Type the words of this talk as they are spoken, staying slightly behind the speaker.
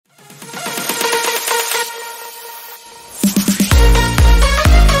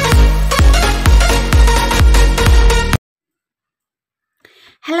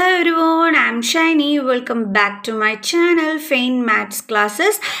I'm Shiny. Welcome back to my channel Faint Maths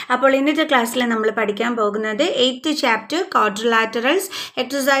Classes. അപ്പോൾ ഇന്നത്തെ ക്ലാസ്സിൽ നമ്മൾ പഠിക്കാൻ പോകുന്നത് 8th chapter quadrilaterals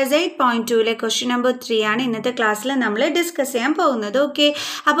exercise 8.2ലെ question number 3 ആണ് ഇന്നത്തെ ക്ലാസ്സിൽ നമ്മൾ ഡിസ്കസ് ചെയ്യാൻ പോകുന്നത്. ഓക്കെ,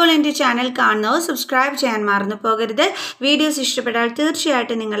 അപ്പോൾ എൻ്റെ ചാനൽ കാണുന്നവർ സബ്സ്ക്രൈബ് ചെയ്യാൻ മറന്നു പോകരുത്. വീഡിയോസ് ഇഷ്ടപ്പെട്ടാൽ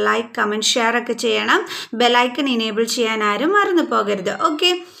തീർച്ചയായിട്ടും നിങ്ങൾ ലൈക്ക് കമൻറ്റ് ഷെയർ ഒക്കെ ചെയ്യണം. ബെലൈക്കൺ ഇനേബിൾ ചെയ്യാൻ ആരും മറന്നു പോകരുത്.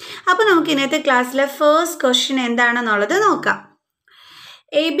 ഓക്കെ, അപ്പോൾ നമുക്ക് ഇന്നത്തെ ക്ലാസ്സിലെ ഫസ്റ്റ് ക്വസ്റ്റ്യൻ എന്താണെന്നുള്ളത് നോക്കാം.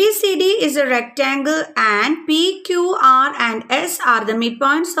 ABCD is a rectangle and P, Q, R and S are the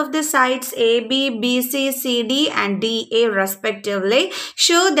midpoints of the sides AB, BC, CD and DA respectively.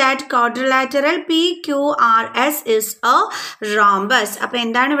 Show that quadrilateral PQRS is a rhombus. അപ്പോൾ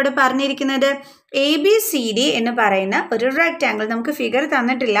എന്താണ് ഇവിടെ പറഞ്ഞിരിക്കുന്നത്? ABCD എന്ന് പറയുന്ന ഒരു rectangle, നമുക്ക് figure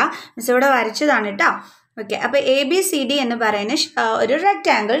തന്നിട്ടില്ല, miss ഇവിടെ വരച്ചതാണ് കേട്ടോ. ഓക്കെ, അപ്പോൾ എ ബി സി ഡി എന്ന് പറയുന്ന ഒരു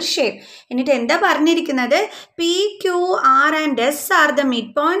റെക്റ്റാങ്കിൾ ഷേപ്പ്. എന്നിട്ട് എന്താ പറഞ്ഞിരിക്കുന്നത്? P Q R and S are the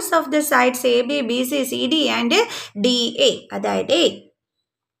mid points of the sides A B B C C D and D A. അതായത്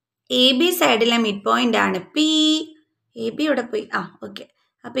എ ബി സൈഡിലെ മിഡ് പോയിന്റ് ആണ് P. A B ഇവിടെ പോയി. ഓക്കെ,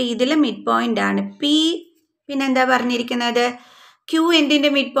 അപ്പോൾ ഇതിലെ മിഡ് പോയിന്റ് ആണ് P. പിന്നെന്താ പറഞ്ഞിരിക്കുന്നത്? ക്യു എന്തിൻ്റെ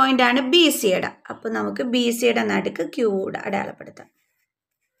മിഡ് പോയിന്റ് ആണ്? ബി സിയുടെ. അപ്പോൾ നമുക്ക് ബി സിയുടെ നടുക്ക് ക്യൂ കൂടെ അടയാളപ്പെടുത്താം.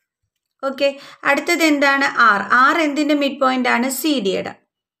 ഓക്കെ, അടുത്തത് എന്താണ്? ആർ. ആർ എന്തിൻ്റെ മിഡ് പോയിന്റ് ആണ്? സി ഡിയുടെ.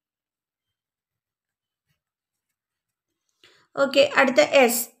 ഓക്കെ, അടുത്ത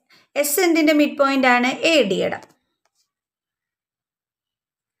എസ്. എസ് എന്തിൻ്റെ മിഡ് പോയിന്റ് ആണ്? എ ഡിയുടെ.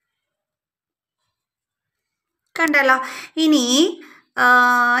 കണ്ടല്ലോ. ഇനി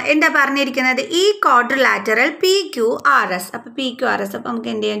എന്താ പറഞ്ഞിരിക്കുന്നത്? ഈ quadrilateral P Q R S. അപ്പോൾ പി ക്യു ആർ എസ് അപ്പോൾ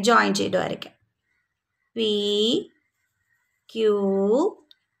നമുക്ക് എന്ത് ചെയ്യാം? ജോയിൻ ചെയ്ത് വരയ്ക്കാം. P Q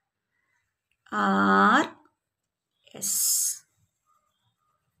R S.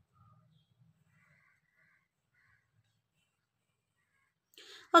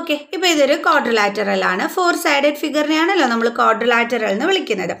 Okay, ഇപ്പോൾ ഇതൊരു ക്വാഡ്രിലാറ്ററൽ ആണ്. 4 സൈഡഡ് ഫിഗറിനെയാണല്ലോ നമ്മൾ ക്വാഡ്രിലാറ്ററൽ എന്ന്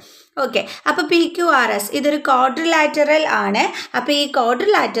വിളിക്കുന്നത്. ഓക്കെ, അപ്പോൾ പി ക്യു ആർ എസ് ഇതൊരു ക്വാഡ്രിലാറ്ററൽ ആണ്. അപ്പോൾ ഈ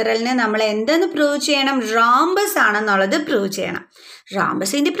ക്വാഡ്രിലാറ്ററലിനെ നമ്മൾ എന്തെന്ന് പ്രൂവ് ചെയ്യണം? റോംബസ് ആണെന്നുള്ളത് പ്രൂവ് ചെയ്യണം.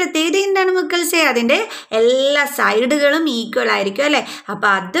 റോംബസിൻ്റെ പ്രത്യേകത എന്താണ് മക്കൾസേ? അതിൻ്റെ എല്ലാ സൈഡുകളും ഈക്വൽ ആയിരിക്കും അല്ലേ? അപ്പോൾ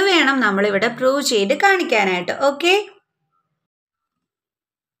അത് വേണം നമ്മളിവിടെ പ്രൂവ് ചെയ്ത് കാണിക്കാനായിട്ട്. ഓക്കെ,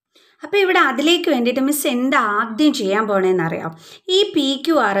 അപ്പോൾ ഇവിടെ അതിലേക്ക് വേണ്ടിയിട്ട് മിസ് എന്താ ആദ്യം ചെയ്യാൻ പോകണമെന്ന് അറിയാം. ഈ പി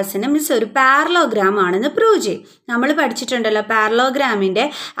ക്യു ആർ എസിന് മിസ് ഒരു പാരലോഗ്രാം ആണെന്ന് പ്രൂവ് ചെയ്യും. നമ്മൾ പഠിച്ചിട്ടുണ്ടല്ലോ പാരലോഗ്രാമിൻ്റെ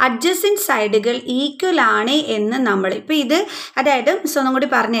അഡ്ജസൻറ്റ് സൈഡുകൾ ഈക്വൽ ആണ് എന്ന് നമ്മൾ. ഇപ്പോൾ ഇത് അതായത് മിസ് ഒന്നും കൂടി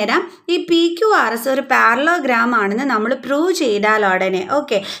പറഞ്ഞുതരാം. ഈ പി ക്യു ആർ എസ് ഒരു പാരലോഗ്രാം ആണെന്ന് നമ്മൾ പ്രൂവ് ചെയ്താൽ ഉടനെ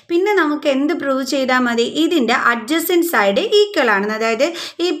ഓക്കെ, പിന്നെ നമുക്ക് എന്ത് പ്രൂവ് ചെയ്താൽ മതി? ഇതിൻ്റെ അഡ്ജസൻറ്റ് സൈഡ് ഈക്വൽ ആണെന്ന്, അതായത്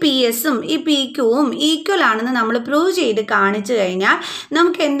ഈ പി എസും ഈ പി ക്യുവും ഈക്വൽ ആണെന്ന് നമ്മൾ പ്രൂവ് ചെയ്ത് കാണിച്ചു കഴിഞ്ഞാൽ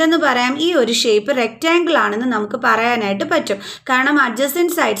നമുക്ക് എന്തെന്ന് പറയാം? ഈ ഒരു ഷേപ്പ് റെക്റ്റാങ്കിൾ ആണെന്ന് നമുക്ക് പറയാനായിട്ട് പറ്റും. കാരണം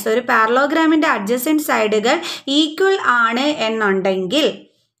അഡ്ജസൻറ്റ് സൈഡ്സ്, ഒരു പാരലോഗ്രാമിൻ്റെ അഡ്ജസൻറ്റ് സൈഡുകൾ ഈക്വൽ ആണ് എന്നുണ്ടെങ്കിൽ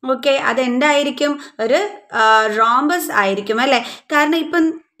ഓക്കെ, അതെന്തായിരിക്കും? ഒരു റോംബസ് ആയിരിക്കും അല്ലേ? കാരണം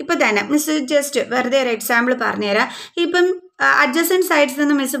ഇപ്പം തന്നെ മിസ് ജസ്റ്റ് വെറുതെ ഒരു എക്സാമ്പിൾ പറഞ്ഞുതരാം. ഇപ്പം അഡ്ജസൻറ്റ് സൈഡ്സ്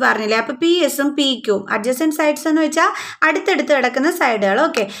എന്ന് മിസ് പറഞ്ഞില്ലേ? അപ്പോൾ പി എസും പി ക്യൂവും അഡ്ജസൻറ്റ് സൈഡ്സ് എന്ന് വെച്ചാൽ അടുത്തടുത്ത് കിടക്കുന്ന സൈഡുകൾ.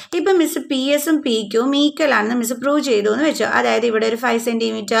 ഓക്കെ, ഇപ്പം മിസ് പി എസും പി ക്യൂവും ഈക്വൽ ആണെന്ന് മിസ് പ്രൂവ് ചെയ്തു എന്ന് വെച്ചോ. അതായത് ഇവിടെ ഒരു 5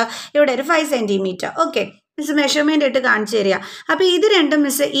 സെൻറ്റിമീറ്റർ, ഇവിടെ ഒരു 5 സെൻറ്റിമീറ്റർ. ഓക്കെ, മിസ് മെഷർമെൻ്റ് ഇട്ട് കാണിച്ചു തരിക. അപ്പോൾ ഇത് രണ്ടും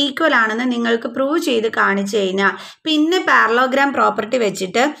മിസ് ഈക്വൽ ആണെന്ന് നിങ്ങൾക്ക് പ്രൂവ് ചെയ്ത് കാണിച്ചു കഴിഞ്ഞാൽ പിന്നെ പാരലോഗ്രാം പ്രോപ്പർട്ടി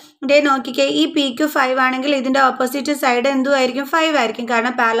വെച്ചിട്ട് ഇതേ നോക്കിക്കേ, ഈ പി ക്യു 5 ആണെങ്കിൽ ഇതിൻ്റെ ഓപ്പോസിറ്റ് സൈഡ് എന്തുമായിരിക്കും? 5 ആയിരിക്കും.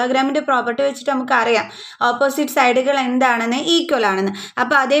 കാരണം പാരലോഗ്രാമിൻ്റെ പ്രോപ്പർട്ടി വെച്ചിട്ട് നമുക്കറിയാം ഓപ്പോസിറ്റ് സൈഡുകൾ എന്താണെന്ന്, ഈക്വൽ ആണെന്ന്.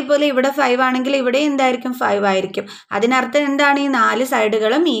 അപ്പോൾ അതേപോലെ ഇവിടെ 5 ആണെങ്കിൽ ഇവിടെ എന്തായിരിക്കും? 5 ആയിരിക്കും. അതിനർത്ഥം എന്താണ്? ഈ 4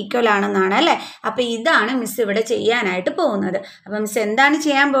 സൈഡുകളും ഈക്വൽ ആണെന്നാണ് അല്ലേ? അപ്പോൾ ഇതാണ് മിസ് ഇവിടെ ചെയ്യാനായിട്ട് പോകുന്നത്. അപ്പോൾ മിസ് എന്താണ്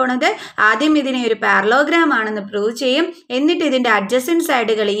ചെയ്യാൻ പോകുന്നത്? ആദ്യം ഇതിനെ ഒരു പാരലോഗ്രാം ആണെന്ന് പ്രൂവ് ചെയ്യും. എന്നിട്ട് ഇതിൻ്റെ അഡ്ജസൻറ്റ്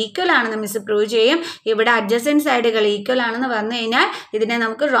സൈഡുകൾ ഈക്വൽ ആണെന്ന് മിസ് പ്രൂവ് ചെയ്യും. ഇവിടെ അഡ്ജസൻറ്റ് സൈഡുകൾ ഈക്വൽ ആണെന്ന് വന്നു കഴിഞ്ഞാൽ ഇതിനെ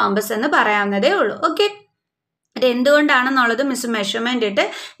നമുക്ക് റോംബസ് എന്ന് പറയാവുന്നതേ ഉള്ളൂ. ഓക്കെ, അത് എന്തുകൊണ്ടാണെന്നുള്ളത് മിസ് മെഷർമെൻ്റ് ഇട്ട്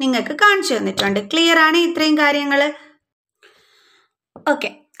നിങ്ങൾക്ക് കാണിച്ചു തന്നിട്ടുണ്ട്. ക്ലിയർ ആണ് ഇത്രയും കാര്യങ്ങൾ? ഓക്കെ,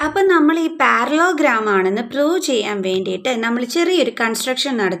 അപ്പം നമ്മൾ ഈ പാരലോഗ്രാം ആണെന്ന് പ്രൂവ് ചെയ്യാൻ വേണ്ടിയിട്ട് നമ്മൾ ചെറിയൊരു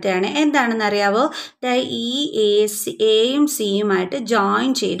കൺസ്ട്രക്ഷൻ നടത്തുകയാണ്. എന്താണെന്ന് അറിയാവോ? ഈ എയും സിയുമായിട്ട്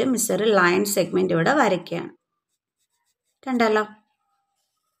ജോയിൻ ചെയ്ത് മിസ് ഒരു ലൈൻ സെഗ്മെൻറ്റ് ഇവിടെ വരയ്ക്കുകയാണ്. കണ്ടല്ലോ?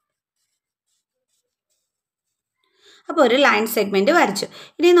 അപ്പോൾ ഒരു ലൈൻ സെഗ്മെൻറ്റ് വരച്ചു.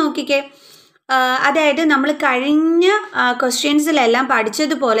 ഇനി നോക്കിക്കേ, അതായത് നമ്മൾ കഴിഞ്ഞ ക്വസ്റ്റ്യൻസിലെല്ലാം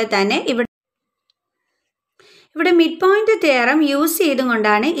പഠിച്ചതുപോലെ തന്നെ ഇവിടെ മിഡ് പോയിന്റ് തിയറം യൂസ്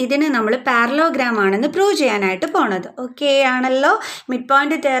ചെയ്തുകൊണ്ടാണ് ഇതിനെ നമ്മൾ പാരലോഗ്രാം ആണെന്ന് പ്രൂവ് ചെയ്യാനായിട്ട് പോണത്. ഓക്കെ ആണല്ലോ? മിഡ്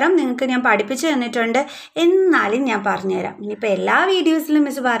പോയിന്റ് തിയറം നിങ്ങൾക്ക് ഞാൻ പഠിപ്പിച്ചു തന്നിട്ടുണ്ട്, എന്നാലും ഞാൻ പറഞ്ഞുതരാം. ഇനിയിപ്പോൾ എല്ലാ വീഡിയോസിലും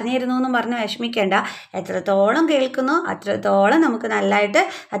മിസ് പറഞ്ഞു തരുന്നു എന്ന് പറഞ്ഞ് വിഷമിക്കേണ്ട. എത്രത്തോളം കേൾക്കുന്നോ അത്രത്തോളം നമുക്ക് നല്ലതായിട്ട്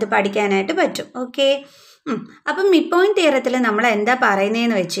അത് പഠിക്കാനായിട്ട് പറ്റും. ഓക്കെ. അപ്പം മിഡ് പോയിന്റ് തിയറത്തിൽ നമ്മൾ എന്താ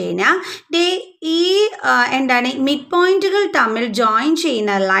പറയുന്നതെന്ന് വെച്ച് കഴിഞ്ഞാൽ ഈ എന്താണ് മിഡ് പോയിന്റുകൾ തമ്മിൽ ജോയിൻ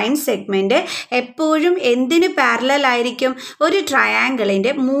ചെയ്യുന്ന ലൈൻ സെഗ്മെൻറ്റ് എപ്പോഴും എന്തിന് പാരലൽ ആയിരിക്കും? ഒരു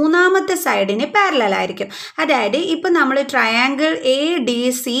ട്രയാങ്കിളിൻ്റെ മൂന്നാമത്തെ സൈഡിന് പാരലൽ ആയിരിക്കും. അതായത് ഇപ്പം നമ്മൾ ട്രയാങ്കിൾ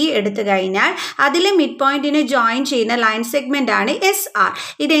ADC എടുത്തു കഴിഞ്ഞാൽ അതിൽ മിഡ് പോയിന്റിന് ജോയിൻ ചെയ്യുന്ന ലൈൻ സെഗ്മെൻ്റ് ആണ് SR.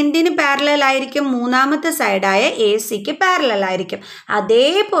 ഇത് എന്തിന് പാരലൽ ആയിരിക്കും? മൂന്നാമത്തെ സൈഡായ AC പാരലൽ ആയിരിക്കും.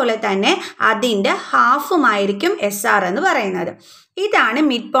 അതേപോലെ തന്നെ അതിൻ്റെ ഹാഫുമായിരിക്കും SR എന്ന് പറയുന്നത്. ഇതാണ്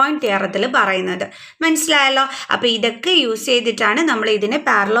മിഡ് പോയിന്റ് തിയറത്തിൽ പറയുന്നത്. മനസ്സിലായല്ലോ? അപ്പോൾ ഇതൊക്കെ യൂസ് ചെയ്തിട്ടാണ് നമ്മൾ ഇതിനെ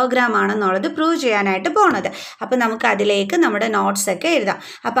പാരലോഗ്രാം ആണെന്നുള്ളത് പ്രൂവ് ചെയ്യാനായിട്ട് പോണത്. അപ്പോൾ നമുക്ക് അതിലേക്ക് നമ്മുടെ നോട്ട്സ് ഒക്കെ എഴുതാം.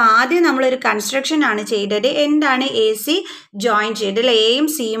 അപ്പോൾ ആദ്യം നമ്മളൊരു കൺസ്ട്രക്ഷൻ ആണ് ചെയ്തത്. എന്താണ്? AC ജോയിൻ ചെയ്ത് Aയും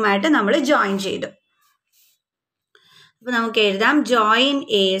Cയുമായിട്ട് നമ്മൾ ജോയിൻ ചെയ്തു. അപ്പോൾ നമുക്ക് എഴുതാം ജോയിൻ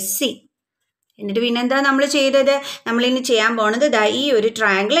AC. എന്നിട്ട് പിന്നെന്താ നമ്മൾ ചെയ്തത്? നമ്മളിനി ചെയ്യാൻ പോണത് ഈ ഒരു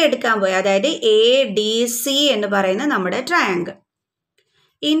ട്രയാങ്കിൾ എടുക്കാൻ പോയി, അതായത് ADC എന്ന് പറയുന്ന നമ്മുടെ ട്രയാങ്കിൾ.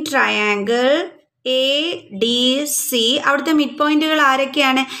 ഇൻ ട്രയാങ്കിൾ ADC അവിടുത്തെ മിഡ് പോയിന്റുകൾ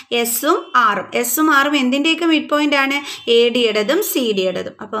ആരൊക്കെയാണ്? എസും ആറും എന്തിൻ്റെയൊക്കെ മിഡ് പോയിന്റ് ആണ്? ADയുടേതും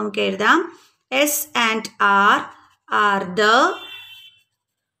CDയുടേതും. അപ്പോൾ നമുക്ക് എഴുതാം S and R are the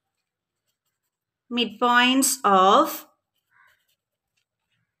midpoints of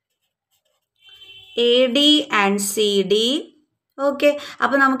AD and CD. Okay.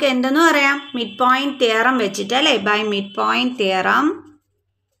 അപ്പോൾ നമുക്ക് എന്തെന്ന് പറയാം? മിഡ് പോയിന്റ് തിയറം വെച്ചിട്ട് അല്ലേ? By mid point theorem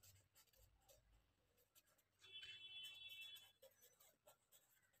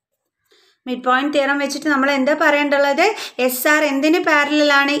mid point theorem വെച്ചിട്ട് നമ്മൾ എന്താ പറയേണ്ടുള്ളത്? SR എന്തിന്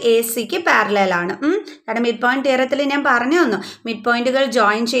പാരലലാണ്? ACക്ക് പാരലലാണ്. കാരണം മിഡ് പോയിന്റ് തിയറത്തിൽ ഞാൻ പറഞ്ഞു തന്നു, മിഡ് പോയിന്റുകൾ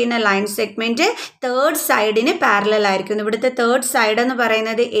ജോയിൻ ചെയ്യുന്ന ലൈൻ സെഗ്മെന്റ് തേർഡ് സൈഡിന് പാരലൽ ആയിരിക്കും. ഇവിടുത്തെ തേർഡ് സൈഡ് എന്ന്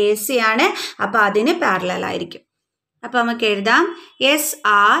പറയുന്നത് AC ആണ്. അപ്പോൾ അതിന് പാരലൽ ആയിരിക്കും. അപ്പോൾ നമുക്ക് എഴുതാം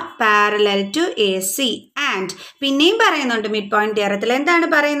SR parallel to AC and പിന്നെയും പറയുന്നുണ്ട് മിഡ് പോയിന്റ് തിയറത്തിൽ എന്താണ്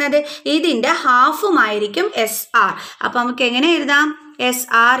പറയുന്നത്? ഇതിൻ്റെ ഹാഫുമായിരിക്കും SR. അപ്പോൾ നമുക്ക് എങ്ങനെ എഴുതാം?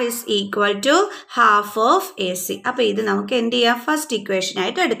 SR is equal to half of AC. അപ്പോൾ ഇത് നമുക്ക് എന്ത് ചെയ്യാം? ഫസ്റ്റ്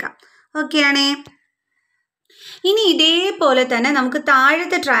ഇക്വേഷനായിട്ട് എടുക്കാം. ഓക്കെ ആണേ? ഇനി ഇതേപോലെ തന്നെ നമുക്ക്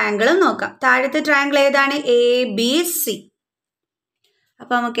താഴത്തെ ട്രയാങ്കിളും നോക്കാം. താഴത്തെ ട്രയാങ്കിൾ ഏതാണ്? ABC.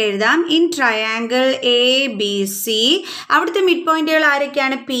 അപ്പോൾ നമുക്ക് എഴുതാം ഇൻ ട്രയാങ്കിൾ ABC അവിടുത്തെ മിഡ് പോയിന്റുകൾ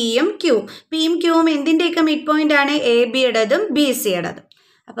ആരൊക്കെയാണ്? Pയും Qയും എന്തിൻ്റെയൊക്കെ മിഡ് പോയിന്റ് ആണ്? ABയുടേതും BCയുടേതും.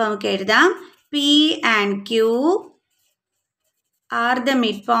 അപ്പോൾ നമുക്ക് എഴുതാം P and Q are the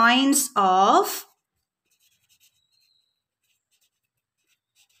midpoints of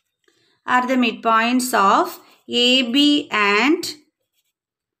AB and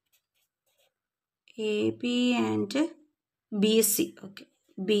BC. Okay,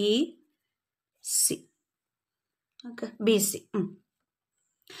 BC. Okay, BC.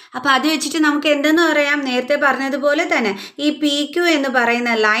 അപ്പോൾ അത് വെച്ചിട്ട് നമുക്ക് എന്തെന്ന് പറയാം? നേരത്തെ പറഞ്ഞതുപോലെ തന്നെ ഈ PQ എന്ന്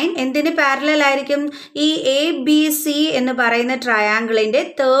പറയുന്ന ലൈൻ എന്തിന് പാരലൽ ആയിരിക്കും? ഈ ABC എന്ന് പറയുന്ന ട്രയാങ്കിളിൻ്റെ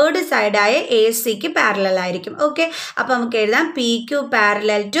തേർഡ് സൈഡായ ACക്ക് പാരലൽ ആയിരിക്കും. ഓക്കെ. അപ്പോൾ നമുക്ക് എഴുതാം PQ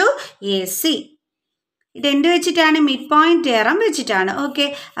പാരലൽ ടു AC. ഇതെന്ത് വെച്ചിട്ടാണ്? മിഡ് പോയിന്റ് തിയറം വെച്ചിട്ടാണ്. ഓക്കെ.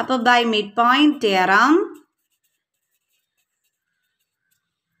 അപ്പോൾ ബൈ മിഡ് പോയിന്റ് തിയറം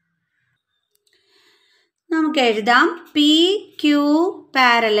നമുക്ക് എഴുതാം PQ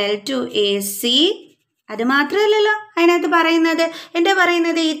പാരലൽ ടു AC. അത് മാത്രമല്ലല്ലോ അതിനകത്ത് പറയുന്നത്, എന്താ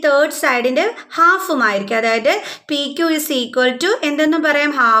പറയുന്നത്? ഈ തേർഡ് സൈഡിൻ്റെ ഹാഫുമായിരിക്കും. അതായത് PQ ഇസ് ഈക്വൽ ടു എന്തെന്ന്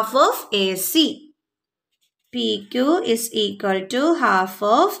പറയാം? Half of AC. PQ is equal to half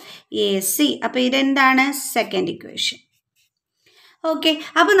of AC. അപ്പോൾ ഇതെന്താണ്? Second equation. ഓക്കെ.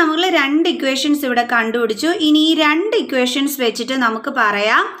 അപ്പോൾ നമ്മൾ രണ്ട് ഇക്വേഷൻസ് ഇവിടെ കണ്ടുപിടിച്ചു. ഇനി ഈ രണ്ട് ഇക്വേഷൻസ് വെച്ചിട്ട് നമുക്ക്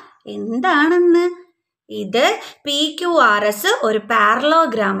പറയാം എന്താണെന്ന്? ഇത് PQRS ഒരു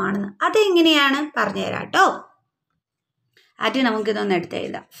പാരലോഗ്രാം ആണെന്ന്. അതെങ്ങനെയാണ്? പറഞ്ഞുതരാം കേട്ടോ. ആദ്യം നമുക്കിതൊന്ന് എടുത്ത്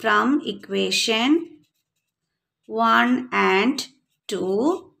എഴുതാം. From equation 1 and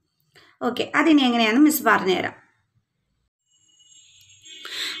 2. ഓക്കെ. അതിനി എങ്ങനെയാണെന്ന് മിസ് പറഞ്ഞുതരാം.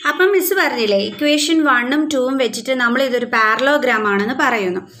 അപ്പം മിസ് പറഞ്ഞില്ലേ ഇക്വേഷൻ 1ഉം 2ഉം വെച്ചിട്ട് നമ്മൾ ഇതൊരു പാരലോഗ്രാം ആണെന്ന്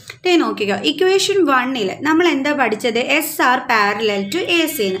പറയുന്നു. ദേ നോക്കിക്കോ, ഇക്വേഷൻ 1ൽ നമ്മൾ എന്താ പഠിച്ചത്? SR പാരലൽ ടു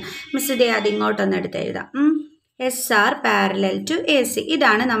AC എന്ന്. മിസ് ദേ അത് ഇങ്ങോട്ടൊന്ന് എടുത്ത് എഴുതാം. SR parallel to AC.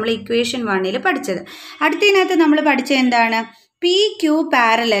 ഇതാണ് നമ്മൾ ഇക്വേഷൻ 1ൽ പഠിച്ചത്. അടുത്തതിനകത്ത് നമ്മൾ പഠിച്ചത് എന്താണ്? PQ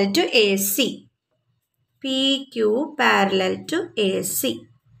parallel to AC. PQ parallel to AC.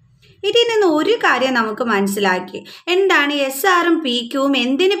 ഇതിൽ നിന്ന് ഒരു കാര്യം നമുക്ക് മനസ്സിലാക്കി. എന്താണ്? എസ് ആറും പി ക്യൂവും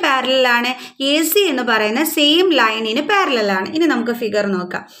എന്തിന് പാരലലാണ്? എ സി എന്ന് പറയുന്ന സെയിം ലൈനിന് പാരലലാണ്. ഇനി നമുക്ക് ഫിഗർ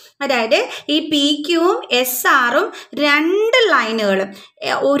നോക്കാം. അതായത് ഈ പി ക്യൂവും എസ് ആറും രണ്ട് ലൈനുകളും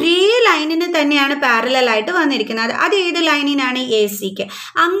ഒരേ ലൈനിന് തന്നെയാണ് പാരലായിട്ട് വന്നിരിക്കുന്നത്. അത് ഏത് ലൈനിനാണ്? എ സിക്ക്.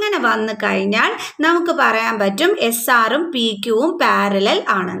 അങ്ങനെ വന്നു കഴിഞ്ഞാൽ നമുക്ക് പറയാൻ പറ്റും എസ് ആറും പി ക്യൂവും പാരലൽ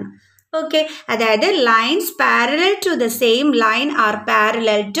ആണെന്ന്. ഓക്കെ, അതായത് lines parallel to the same line R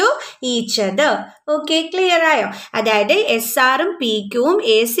parallel to each other. Okay, clear ആയോ? അതായത് എസ് ആറും പി ക്യൂവും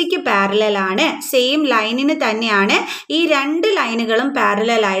എ സിക്ക് പാരലലാണ്, സെയിം ലൈനിന് തന്നെയാണ് ഈ രണ്ട് ലൈനുകളും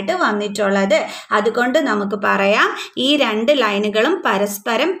പാരലലായിട്ട് വന്നിട്ടുള്ളത്. അതുകൊണ്ട് നമുക്ക് പറയാം ഈ രണ്ട് ലൈനുകളും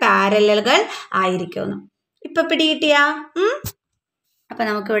പരസ്പരം പാരലലുകൾ ആയിരിക്കുന്നു. ഇപ്പൊ പിടികിട്ടിയാ? അപ്പൊ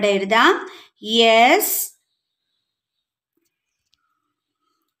നമുക്കിവിടെ എഴുതാം yes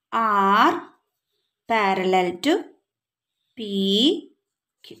are parallel to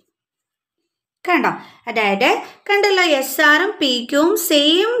PQ. കണ്ടോ? അതായത് കണ്ടല്ലോ, എസ് ആറും പി ക്യൂവും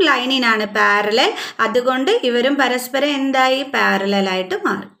സെയിം ലൈനിനാണ് പാരലൽ. അതുകൊണ്ട് ഇവരും പരസ്പരം എന്തായി? പാരലലായിട്ട്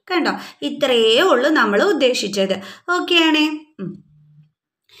മാറി. കണ്ടോ? ഇത്രയേ ഉള്ളൂ നമ്മൾ ഉദ്ദേശിച്ചത്. ഓക്കെ ആണേ?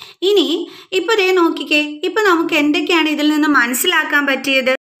 ഇനി ഇപ്പൊ ദേ നോക്കിക്കേ, ഇപ്പൊ നമുക്ക് എന്തൊക്കെയാണ് ഇതിൽ നിന്ന് മനസ്സിലാക്കാൻ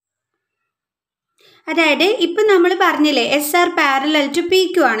പറ്റിയത്? അതായത് ഇപ്പം നമ്മൾ പറഞ്ഞില്ലേ S R parallel to P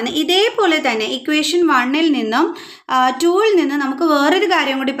Q ആണെന്ന്. ഇതേപോലെ തന്നെ ഇക്വേഷൻ 1-ൽ നിന്നും 2-ൽ നിന്നും നമുക്ക് വേറൊരു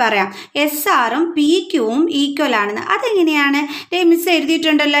കാര്യം കൂടി പറയാം. എസ് ആറും പി ക്യൂവും ഈക്വൽ ആണെന്ന്. അതെങ്ങനെയാണ്? മിസ്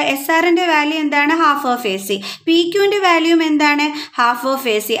എഴുതിയിട്ടുണ്ടല്ലോ. എസ് ആറിൻ്റെ വാല്യൂ എന്താണ്? Half of A C. P ക്യൂവിൻ്റെ വാല്യൂം എന്താണ്? Half of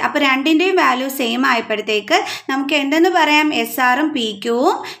A C. അപ്പോൾ രണ്ടിൻ്റെയും വാല്യൂ സെയിം ആയപ്പോഴത്തേക്ക് നമുക്ക് എന്തെന്ന് പറയാം? എസ് ആറും പി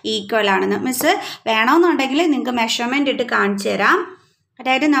ക്യൂവും ഈക്വൽ ആണെന്ന്. മിസ് വേണമെന്നുണ്ടെങ്കിൽ നിങ്ങൾക്ക് മെഷർമെൻ്റ് ഇട്ട് കാണിച്ചു തരാം.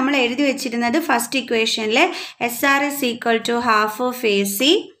 അതായത് നമ്മൾ എഴുതി വെച്ചിരുന്നത് ഫസ്റ്റ് ഇക്വേഷനിൽ S R is equal to half of A C,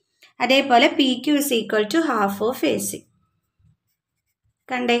 അതേപോലെ P Q is equal to half of A C.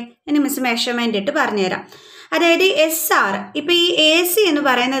 കണ്ടേ? ഇനി മിസ് മെഷർമെൻ്റ് ഇട്ട് പറഞ്ഞുതരാം. അതായത് എസ് ആർ ഇപ്പോൾ ഈ എ സി എന്ന്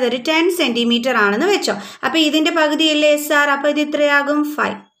പറയുന്നത് ഒരു 10 സെൻറ്റിമീറ്റർ ആണെന്ന് വെച്ചോ. അപ്പോൾ ഇതിൻ്റെ പകുതിയല്ലേ എസ് ആർ, അപ്പോൾ ഇത് ഇത്രയാകും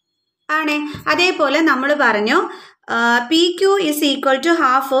 5 ആണേ. അതേപോലെ നമ്മൾ പറഞ്ഞു P Q is equal to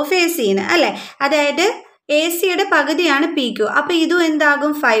half of A സിന്ന് അല്ലേ. അതായത് എ സിയുടെ പകുതിയാണ് പി ക്യു. അപ്പോൾ ഇതും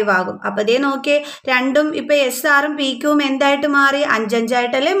എന്താകും? 5 ആകും. അപ്പോൾ ഇതേ നോക്കിയേ, രണ്ടും ഇപ്പോൾ എസ് ആറും പി ക്യൂവും എന്തായിട്ട് മാറി?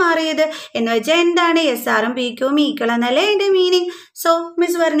 5-5 മാറിയത്. എന്ന് വെച്ചാൽ എന്താണ്? എസ് ആറും പി ക്യൂവും ഈക്വൽ എന്നല്ലേ അതിൻ്റെ മീനിങ്. സോ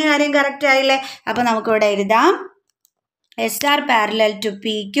മിസ് പറഞ്ഞ കാര്യം കറക്റ്റ് ആയില്ലേ? അപ്പോൾ നമുക്കിവിടെ എഴുതാം S R parallel to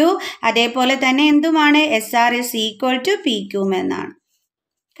P Q. അതേപോലെ തന്നെ എന്തുമാണ്? S R is equal to P ക്യൂവും എന്നാണ്.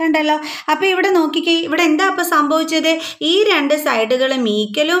 കണ്ടല്ലോ? അപ്പോൾ ഇവിടെ നോക്കിക്കേ, ഇവിടെ എന്താ അപ്പോൾ സംഭവിച്ചത്? ഈ രണ്ട് സൈഡുകളും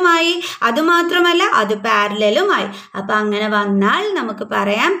ഈക്വലുമായി, അതുമാത്രമല്ല അത് പാരലലുമായി. അപ്പോൾ അങ്ങനെ വന്നാൽ നമുക്ക്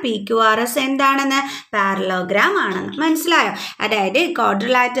പറയാം പി ക്യു ആർ എസ് എന്താണെന്ന്? പാരലോഗ്രാം ആണെന്ന്. മനസ്സിലായോ? അതായത്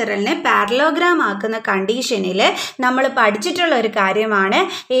ക്വാഡ്രിലാറ്ററലിനെ പാരലോഗ്രാം ആക്കുന്ന കണ്ടീഷനിൽ നമ്മൾ പഠിച്ചിട്ടുള്ള ഒരു കാര്യമാണ്,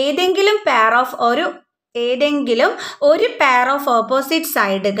 ഏതെങ്കിലും ഒരു പെയർ ഓഫ് ഓപ്പോസിറ്റ്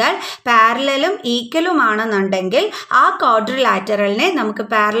സൈഡുകൾ പാരലലും ഈക്വലുമാണെന്നുണ്ടെങ്കിൽ ആ ക്വാഡ്രിലാറ്ററലിനെ നമുക്ക്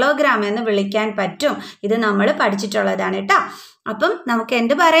പാരലോഗ്രാം എന്ന് വിളിക്കാൻ പറ്റും. ഇത് നമ്മൾ പഠിച്ചിട്ടുള്ളതാണ് കേട്ടോ. അപ്പം നമുക്ക്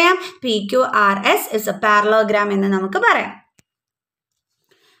എന്ത് പറയാം? P Q R S is A parallelogram എന്ന് നമുക്ക് പറയാം.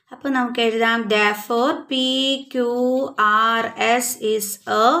 അപ്പം നമുക്ക് എഴുതാം therefore P Q R S is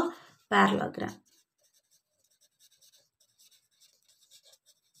A parallelogram.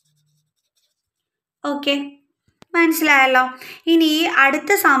 Okay, മനസ്സിലായല്ലോ? ഇനി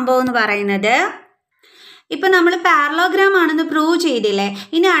അടുത്ത സംഭവം എന്ന് പറയുന്നത്, ഇപ്പം നമ്മൾ പാരലോഗ്രാം ആണെന്ന് പ്രൂവ് ചെയ്തില്ലേ?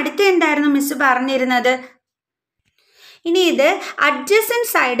 ഇനി അടുത്ത എന്തായിരുന്നു മിസ് പറഞ്ഞിരുന്നത്? ഇനി ഇത്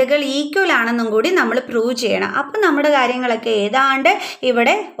അഡ്ജസൻറ്റ് സൈഡുകൾ ഈക്വൽ ആണെന്നും കൂടി നമ്മൾ പ്രൂവ് ചെയ്യണം. അപ്പം നമ്മുടെ കാര്യങ്ങളൊക്കെ ഏതാണ്ട്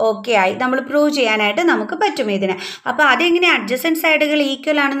ഇവിടെ ഓക്കെ ആയി. നമ്മൾ പ്രൂവ് ചെയ്യാനായിട്ട് നമുക്ക് പറ്റും ഇതിന്. അപ്പോൾ അതെങ്ങനെ അഡ്ജസൻറ്റ് സൈഡുകൾ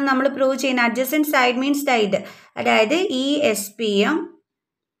ഈക്വൽ ആണെന്ന് നമ്മൾ പ്രൂവ് ചെയ്യുന്നത്? അഡ്ജസൻറ്റ് സൈഡ് മീൻസ് ഇത്, അതായത് ഈ എസ് പിയും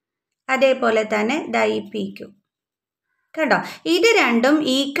അതേപോലെ തന്നെ ഈ പി ക്യു. കണ്ടോ? ഇത് രണ്ടും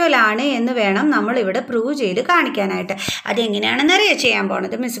ഈക്വൽ ആണ് എന്ന് വേണം നമ്മൾ ഇവിടെ പ്രൂവ് ചെയ്ത് കാണിക്കാനായിട്ട്. അതെങ്ങനെയാണെന്നറിയാം ചെയ്യാൻ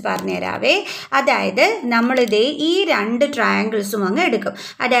പോണത്? മിസ് പറഞ്ഞു തരാവേ. അതായത് നമ്മളിതേ ഈ രണ്ട് ട്രയാങ്കിൾസും അങ്ങ് എടുക്കും.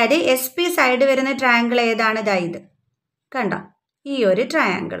 അതായത് എസ് പി സൈഡ് വരുന്ന ട്രയാങ്കിൾ ഏതാണ്? ഇത് കണ്ടോ? ഈ ഒരു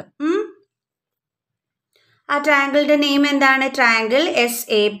ട്രയാങ്കിൾ. ആ ട്രയാങ്കിളിൻ്റെ നെയിം എന്താണ്? Triangle S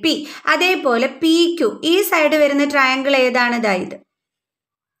A P. അതേപോലെ പി ക്യു ഈ സൈഡ് വരുന്ന ട്രയാങ്കിൾ ഏതാണ്? ഇത്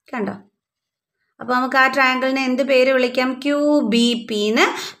കണ്ടോ? അപ്പോൾ നമുക്ക് ആ ട്രയാങ്കിളിന് എന്ത് പേര് വിളിക്കാം? ക്യു ബി പി എന്ന്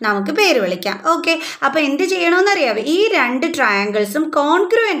നമുക്ക് പേര് വിളിക്കാം. ഓക്കെ, അപ്പോൾ എന്ത് ചെയ്യണമെന്നറിയാവേ? ഈ രണ്ട് ട്രയാങ്കിൾസും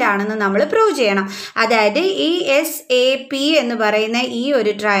കോൺഗ്രുവൻ്റ് ആണെന്ന് നമ്മൾ പ്രൂവ് ചെയ്യണം. അതായത് ഈ എസ് എ പി എന്ന് പറയുന്ന ഈ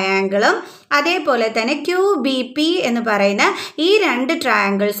ഒരു ട്രയാങ്കിളും അതേപോലെ തന്നെ ക്യു ബി പി എന്ന് പറയുന്ന ഈ രണ്ട്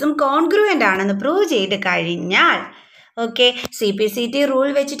ട്രയാങ്കിൾസും കോൺഗ്രുവൻ്റ് ആണെന്ന് പ്രൂവ് ചെയ്ത് കഴിഞ്ഞാൽ ഓക്കെ, CPCT റൂൾ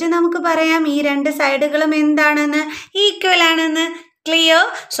വെച്ചിട്ട് നമുക്ക് പറയാം ഈ രണ്ട് സൈഡുകളും എന്താണെന്ന്? ഈക്വൽ ആണെന്ന്. ക്ലിയർ?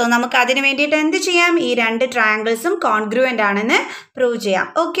 സോ നമുക്ക് അതിന് വേണ്ടിയിട്ട് എന്ത് ചെയ്യാം? ഈ രണ്ട് ട്രയാങ്കിൾസും കോൺഗ്രുവൻ്റ് ആണെന്ന് പ്രൂവ് ചെയ്യാം.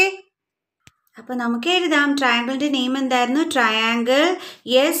 ഓക്കെ, അപ്പോൾ നമുക്ക് എഴുതാം. ട്രയാങ്കിളിൻ്റെ നെയിം എന്തായിരുന്നു? Triangle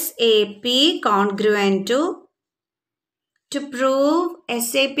SAP congruent to prove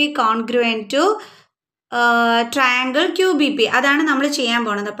SAP congruent to triangle QBP. അതാണ് നമ്മൾ ചെയ്യാൻ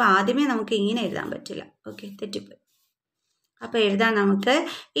പോണത്. അപ്പോൾ ആദ്യമേ നമുക്ക് ഇങ്ങനെ എഴുതാൻ പറ്റില്ല. ഓക്കെ, തെറ്റിപ്പോയി. അപ്പോൾ എഴുതാം നമുക്ക്.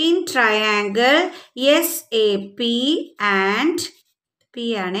 In triangle SAP and P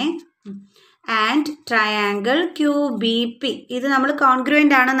ആണ് ആൻഡ് ട്രയാങ്കിൾ QBP, ഇത് നമ്മൾ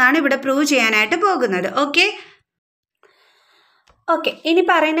കോൺഗ്രുവൻ്റ് ആണെന്നാണ് ഇവിടെ പ്രൂവ് ചെയ്യാനായിട്ട് പോകുന്നത്. ഓക്കെ ഓക്കെ, ഇനി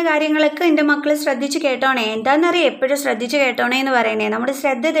പറയുന്ന കാര്യങ്ങളൊക്കെ എൻ്റെ മക്കൾ ശ്രദ്ധിച്ച് കേട്ടോണേ. എന്താണെന്നറിയാം, എപ്പോഴും ശ്രദ്ധിച്ച് കേട്ടോണേ എന്ന് പറയണേ. നമ്മുടെ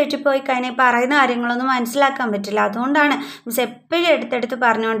ശ്രദ്ധ തെറ്റിപ്പോയി കഴിഞ്ഞാൽ പറയുന്ന കാര്യങ്ങളൊന്നും മനസ്സിലാക്കാൻ പറ്റില്ല. അതുകൊണ്ടാണ് മിസ് എപ്പോഴും എടുത്തെടുത്ത്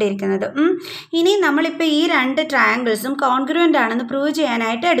പറഞ്ഞുകൊണ്ടിരിക്കുന്നത്. ഇനി നമ്മളിപ്പോൾ ഈ രണ്ട് ട്രയാങ്കിൾസും കോൺഗ്രുവൻ്റ് ആണെന്ന് പ്രൂവ്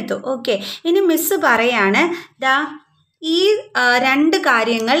ചെയ്യാനായിട്ട് എടുത്തു. ഓക്കെ, ഇനി മിസ് പറയാണ് ദാ ഈ രണ്ട്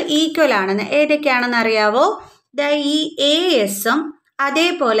കാര്യങ്ങൾ ഈക്വൽ ആണെന്ന്. ഏതൊക്കെയാണെന്ന് അറിയാവോ? ദാ ഈ ASഉം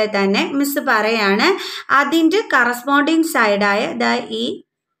അതേപോലെ തന്നെ മിസ് പറയാണ് അതിൻ്റെ കറസ്പോണ്ടിങ് സൈഡായ ദാ ഈ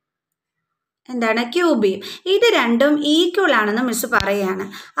എന്താണ് QB, ഇത് രണ്ടും ഈക്വൽ ആണെന്ന് മിസ് പറയുകയാണ്.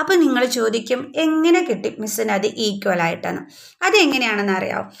 അപ്പോൾ നിങ്ങൾ ചോദിക്കും എങ്ങനെ കിട്ടി മിസ്സിന് അത് ഈക്വൽ ആയിട്ടെന്ന്. അതെങ്ങനെയാണെന്ന്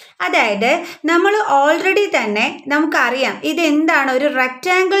അറിയാമോ? അതായത് നമ്മൾ ഓൾറെഡി തന്നെ നമുക്കറിയാം ഇത് എന്താണ്, ഒരു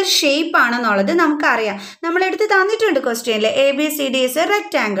റെക്റ്റാങ്കിൾ ഷേപ്പ് ആണെന്നുള്ളത് നമുക്കറിയാം. നമ്മളെടുത്ത് തന്നിട്ടുണ്ട് ക്വസ്റ്റ്യനിൽ ABCD ഈസ്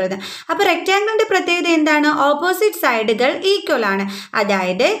റെക്റ്റാങ്കിൾ എന്ന്. അപ്പോൾ റെക്റ്റാങ്കിളിൻ്റെ പ്രത്യേകത എന്താണ്? ഓപ്പോസിറ്റ് സൈഡുകൾ ഈക്വൽ ആണ്.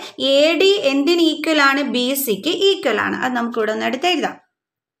 അതായത് AD എന്തിന് ഈക്വൽ ആണ്? BCക്ക് ഈക്വൽ ആണ്. അത് നമുക്കിവിടെ ഒന്ന് എടുത്ത് എഴുതാം.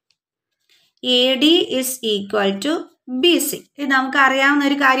 AD is equal to BC. ഇത് നമുക്ക് അറിയാവുന്ന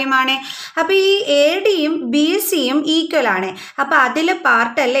ഒരു കാര്യമാണ്. അപ്പോൾ ഈ ADയും BCയും ഈക്വൽ ആണ്. അപ്പോൾ അതിൽ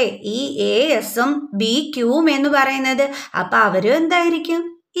പാർട്ടല്ലേ ഈ ASഉം BQവും എന്ന് പറയുന്നത്. അപ്പോൾ അവരും എന്തായിരിക്കും?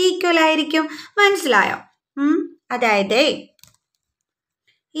 ഈക്വൽ ആയിരിക്കും. മനസ്സിലായോ? അതായത്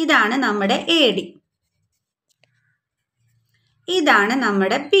ഇതാണ് നമ്മുടെ AD, ഇതാണ്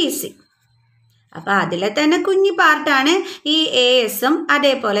നമ്മുടെ BC. അപ്പോൾ അതിലെ തന്നെ കുഞ്ഞി പാർട്ടാണ് ഈ ASഉം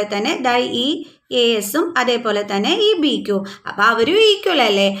അതേപോലെ തന്നെ ഈ ASഉം അതേപോലെ തന്നെ ഈ BQ. അപ്പോൾ അവരും ഈക്വൽ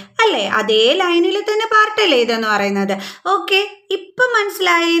അല്ലേ? അതേ ലൈനിൽ തന്നെ പാർട്ടല്ലേ ഇതെന്ന് പറയുന്നത്. ഓക്കെ, ഇപ്പം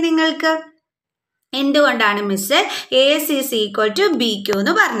മനസ്സിലായി നിങ്ങൾക്ക് എന്തുകൊണ്ടാണ് miss AS is equal to BQ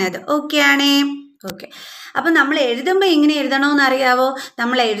എന്ന് പറഞ്ഞത്? ഓക്കെ ആണേ? ഓക്കെ, അപ്പോൾ നമ്മൾ എഴുതുമ്പോൾ എങ്ങനെ എഴുതണമെന്ന് അറിയാവോ?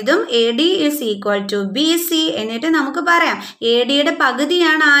 നമ്മൾ എഴുതും AD is equal to BC. എന്നിട്ട് നമുക്ക് പറയാം ADയുടെ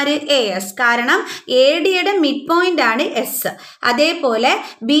പകുതിയാണ് ആര്? AS. കാരണം ADയുടെ മിഡ് പോയിന്റ് ആണ് S. അതേപോലെ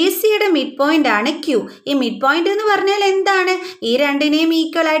BCയുടെ മിഡ് പോയിന്റ് ആണ് Q. ഈ മിഡ് പോയിന്റ് എന്ന് പറഞ്ഞാൽ എന്താണ്? ഈ രണ്ടിനെയും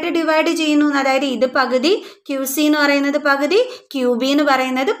ഈക്വൽ ആയിട്ട് ഡിവൈഡ് ചെയ്യുന്നു. അതായത് ഇത് പകുതി, QC എന്ന് പറയുന്നത് പകുതി, QB എന്ന്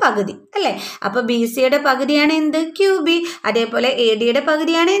പറയുന്നത് പകുതി അല്ലേ? അപ്പോൾ BCയുടെ പകുതിയാണ് എന്ത്? QB. അതേപോലെ ADയുടെ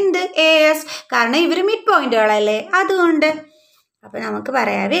പകുതിയാണ് എന്ത്? AS. കാരണം ഇവർ മിഡ് പോയിന്റുകളല്ലേ, അതുകൊണ്ട്. അപ്പോൾ നമുക്ക്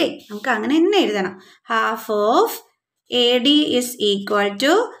പറയാവേ, നമുക്ക് അങ്ങനെ തന്നെ എഴുതണം. Half of AD is equal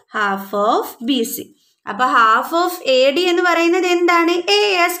to half of BC. അപ്പോൾ ഹാഫ് ഓഫ് AD എന്ന് പറയുന്നത് എന്താണ്?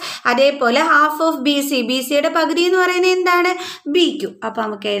 AS. അതേപോലെ ഹാഫ് ഓഫ് BCയുടെ പകുതി എന്ന് പറയുന്നത് എന്താണ്? BQ. അപ്പോൾ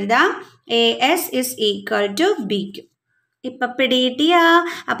നമുക്ക് എഴുതാം AS is equal to BQ. ഇപ്പം പിടികിട്ടിയാ?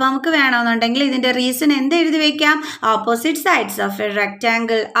 അപ്പം നമുക്ക് വേണമെന്നുണ്ടെങ്കിൽ ഇതിൻ്റെ റീസൺ എന്ത് എഴുതി വയ്ക്കാം? Opposite sides of A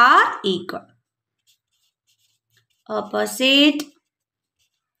rectangle R equal. Opposite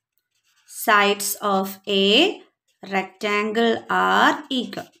sides of a rectangle are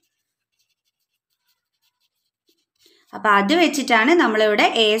equal. അപ്പോൾ അത് വെച്ചിട്ടാണ് നമ്മളിവിടെ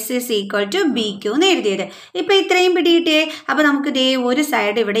AS is equal to BQ എന്ന് എഴുതിയത്. ഇപ്പോൾ ഇത്രയും പിടിയിട്ടേ. അപ്പോൾ നമുക്ക് ഇതേ ഒരു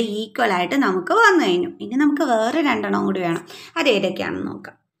സൈഡ് ഇവിടെ ഈക്വൽ ആയിട്ട് നമുക്ക് വന്നു കഴിഞ്ഞു. ഇനി നമുക്ക് വേറെ രണ്ടെണ്ണം കൂടി വേണം. അത് ഏതൊക്കെയാണെന്ന്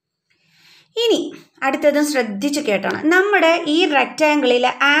നോക്കാം. ഇനി അടുത്തതും ശ്രദ്ധിച്ച് കേട്ടോണം. നമ്മുടെ ഈ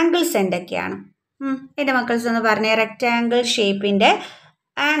റെക്റ്റാങ്കിളിലെ ആംഗിൾസ് എന്തൊക്കെയാണ്? എൻ്റെ മക്കൾസ് ഒന്ന് പറഞ്ഞേ, റെക്റ്റാങ്കിൾ ഷേപ്പിൻ്റെ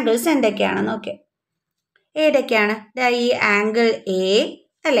ആംഗിൾസ് എന്തൊക്കെയാണെന്ന്. ഓക്കെ, ഏതൊക്കെയാണ്? ഈ ആംഗിൾ A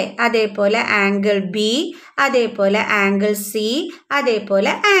അല്ലേ, അതേപോലെ ആംഗിൾ B, അതേപോലെ ആംഗിൾ C,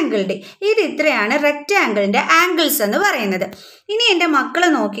 അതേപോലെ ആംഗിൾ D. ഇത് ഇത്രയാണ് റെക്റ്റാങ്കിളിൻ്റെ ആംഗിൾസ് എന്ന് പറയുന്നത്. ഇനി എൻ്റെ മക്കൾ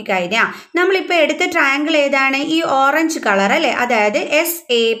നോക്കിക്കഴിഞ്ഞാൽ നമ്മളിപ്പോൾ എടുത്ത ട്രയാങ്കിൾ ഏതാണ്? ഈ ഓറഞ്ച് കളർ അല്ലേ, അതായത്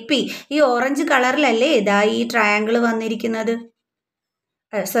SAP. ഈ ഓറഞ്ച് കളറിലല്ലേ ഈ ട്രയാങ്കിൾ വന്നിരിക്കുന്നത്?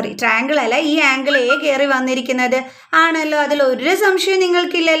 ട്രയാങ്കിൾ അല്ല, ഈ ആംഗിൾ A കയറി വന്നിരിക്കുന്നത് ആണല്ലോ. അതിലൊരു സംശയം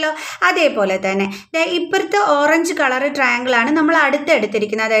നിങ്ങൾക്കില്ലല്ലോ. അതേപോലെ തന്നെ ഇപ്പുറത്തെ ഓറഞ്ച് കളർ ട്രയാങ്കിളാണ് നമ്മൾ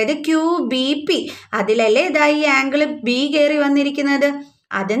അടുത്തെടുത്തിരിക്കുന്നത്, അതായത് QBP. അതിലല്ലേ ഈ ആംഗിൾ B കയറി വന്നിരിക്കുന്നത്?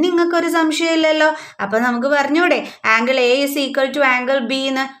 അത് നിങ്ങൾക്കൊരു സംശയമില്ലല്ലോ. അപ്പം നമുക്ക് പറഞ്ഞൂടെ angle A is equal to angle B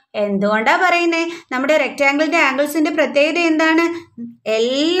എന്ന്? എന്തുകൊണ്ടാണ് പറയുന്നത്? നമ്മുടെ റെക്റ്റാങ്കിളിൻ്റെ ആംഗിൾസിൻ്റെ പ്രത്യേകത എന്താണ്?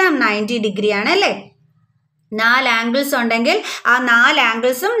 എല്ലാം 90 ഡിഗ്രി ആണ് അല്ലേ? 4 ആംഗിൾസ് ഉണ്ടെങ്കിൽ ആ 4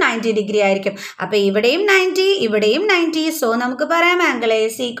 ആംഗിൾസും 90 ഡിഗ്രി ആയിരിക്കും. അപ്പോൾ ഇവിടെയും 90, ഇവിടെയും 90. സോ നമുക്ക് പറയാം angle A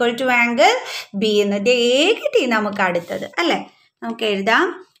is equal to angle B എന്ന്. ദേ കിട്ടി നമുക്ക് അടുത്തത് അല്ലേ. നമുക്ക് എഴുതാം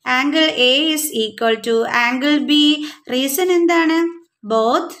angle A is equal to angle B. Reason എന്താണ്?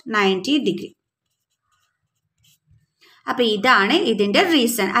 Both 90 degree. അപ്പോൾ ഇതാണ് ഇതിൻ്റെ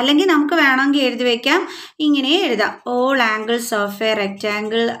റീസൺ. അല്ലെങ്കിൽ നമുക്ക് വേണമെങ്കിൽ എഴുതി വയ്ക്കാം, ഇങ്ങനെ എഴുതാം, all angles of A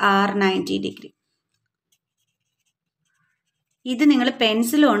rectangle R 90 degree. ഇത് നിങ്ങൾ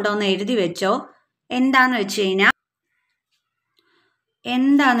പെൻസിൽ കൊണ്ടൊന്ന് എഴുതി വെച്ചോ. എന്താന്ന് വെച്ച്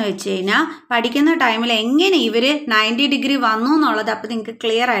കഴിഞ്ഞാൽ പഠിക്കുന്ന ടൈമിൽ എങ്ങനെ ഇവർ 90 ഡിഗ്രി വന്നു എന്നുള്ളത് അപ്പോൾ നിങ്ങൾക്ക്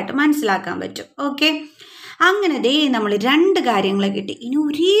ക്ലിയർ ആയിട്ട് മനസ്സിലാക്കാൻ പറ്റും. ഓക്കെ, അങ്ങനെ ദേ നമ്മൾ 2 കാര്യങ്ങൾ കിട്ടി. ഇനി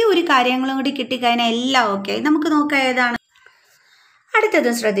ഒരേ ഒരു കാര്യങ്ങളും കൂടി കിട്ടിക്കഴിഞ്ഞാൽ എല്ലാം ഓക്കെ. നമുക്ക് നോക്കാം ഏതാണ് അടുത്തത്.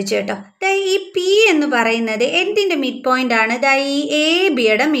 ശ്രദ്ധിച്ചു കേട്ടോ. ഈ പി എന്ന് പറയുന്നത് എന്തിൻ്റെ മിഡ് പോയിന്റ് ആണ്? ഈ എ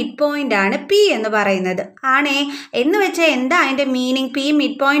ബിയുടെ മിഡ് പോയിന്റ് ആണ് പി എന്ന് പറയുന്നത്. ആണേ എന്ന് വെച്ചാൽ എന്താ അതിൻ്റെ മീനിങ്? പി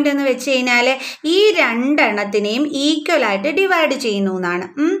മിഡ് പോയിന്റ് എന്ന് വെച്ച് കഴിഞ്ഞാൽ ഈ 2 എണ്ണത്തിനെയും ഈക്വൽ ആയിട്ട് ഡിവൈഡ് ചെയ്യുന്നു എന്നാണ്.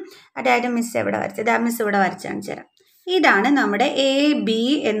 അതായത് മിസ് എവിടെ വരച്ചത്? മിസ് ഇവിടെ വരച്ച് കാണിച്ചു തരാം. ഇതാണ് നമ്മുടെ എ ബി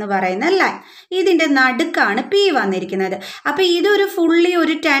എന്ന് പറയുന്ന ലൈൻ. ഇതിൻ്റെ നടുക്കാണ് പി വന്നിരിക്കുന്നത്. അപ്പോൾ ഇതൊരു ഫുള്ളി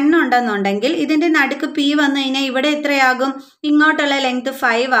ഒരു 10 ഉണ്ടെന്നുണ്ടെങ്കിൽ ഇതിൻ്റെ നടുക്ക് പി വന്നു കഴിഞ്ഞാൽ ഇവിടെ എത്രയാകും? ഇങ്ങോട്ടുള്ള ലെങ്ത്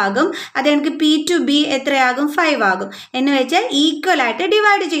 5 ആകും. അതെനിക്ക് പി ടു ബി എത്രയാകും? 5 ആകും. എന്ന് വെച്ചാൽ ഈക്വൽ ആയിട്ട്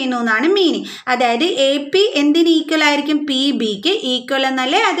ഡിവൈഡ് ചെയ്യുന്നു എന്നാണ് മീനിങ്. അതായത് എ പി എന്തിന് ഈക്വൽ ആയിരിക്കും? പി ബിക്ക് ഈക്വൽ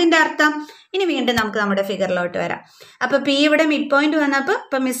എന്നല്ലേ അതിൻ്റെ അർത്ഥം. ഇനി വീണ്ടും നമുക്ക് നമ്മുടെ ഫിഗറിലോട്ട് വരാം. അപ്പോൾ പി ഇവിടെ മിഡ് പോയിന്റ് വന്നപ്പോൾ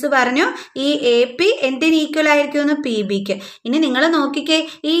ഇപ്പം മിസ് പറഞ്ഞു ഈ എ പി എന്തിന് ഈക്വൽ ആയിരിക്കും എന്ന്? പി ബിക്ക്. ഇനി നിങ്ങൾ നോക്കിക്കേ,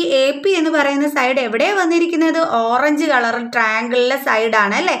 ഈ എ പി എന്ന് പറയുന്ന സൈഡ് എവിടെയാണ് വന്നിരിക്കുന്നത്? ഓറഞ്ച് കളർ ട്രയാങ്കിളിലെ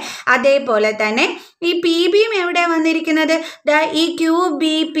സൈഡാണ് അല്ലേ. അതേപോലെ തന്നെ ഈ പി ബിയും എവിടെയാണ് വന്നിരിക്കുന്നത്? ഈ ക്യൂ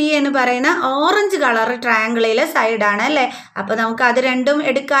ബി പി എന്ന് പറയുന്ന ഓറഞ്ച് കളർ ട്രയാങ്കിളിലെ സൈഡാണ് അല്ലേ. അപ്പോൾ നമുക്ക് അത് രണ്ടും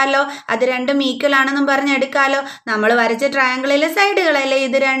എടുക്കാമല്ലോ. അത് രണ്ടും ഈക്വൽ ആണെന്നും പറഞ്ഞ് എടുക്കാമല്ലോ. നമ്മൾ വരച്ച ട്രയാങ്കിളിലെ സൈഡുകളല്ലേ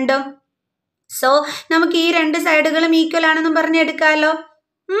ഇത് രണ്ടും. സോ നമുക്ക് ഈ 2 സൈഡുകളും ഈക്വൽ ആണെന്നും പറഞ്ഞ് എടുക്കാമല്ലോ.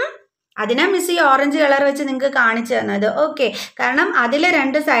 അതിനാ മിസ് ഈ ഓറഞ്ച് കളർ വെച്ച് നിങ്ങൾക്ക് കാണിച്ചു തന്നത്. ഓക്കെ, കാരണം അതിലെ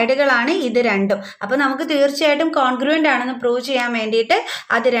 2 സൈഡുകളാണ് ഇത് രണ്ടും. അപ്പോൾ നമുക്ക് തീർച്ചയായിട്ടും കോൺഗ്രുവൻ്റ് ആണെന്ന് പ്രൂവ് ചെയ്യാൻ വേണ്ടിയിട്ട്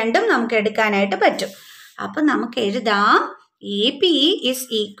അത് രണ്ടും നമുക്ക് എടുക്കാനായിട്ട് പറ്റും. അപ്പം നമുക്ക് എഴുതാം A P is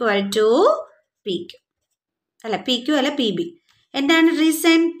equal to P Q. അല്ല, പി ക്യു അല്ല, പി ബി. എന്താണ്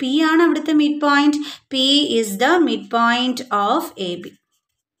റീസൺ? പി ആണ് അവിടുത്തെ mid point. P is the mid point of A B.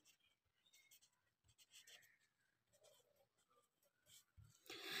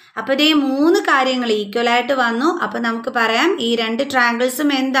 അപ്പോൾ ഇതേ 3 കാര്യങ്ങൾ ഈക്വലായിട്ട് വന്നു. അപ്പോൾ നമുക്ക് പറയാം ഈ 2 ട്രയാങ്കിൾസും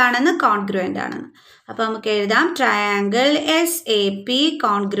എന്താണെന്ന്? കോൺഗ്രുവൻ്റ് ആണെന്ന്. അപ്പോൾ നമുക്ക് എഴുതാം triangle S A P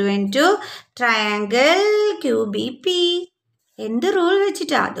congruent to triangle Q B P. എന്ത് റൂൾ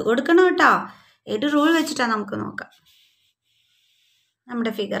വെച്ചിട്ടാ? അത് കൊടുക്കണം കേട്ടോ. ഏത് റൂൾ വെച്ചിട്ടാ നമുക്ക് നോക്കാം.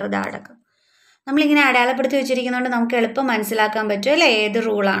 നമ്മുടെ ഫിഗർ ഇതടക്കം നമ്മളിങ്ങനെ അടയാളപ്പെടുത്തി വെച്ചിരിക്കുന്നതുകൊണ്ട് നമുക്ക് എളുപ്പം മനസ്സിലാക്കാൻ പറ്റും അല്ലേ ഏത്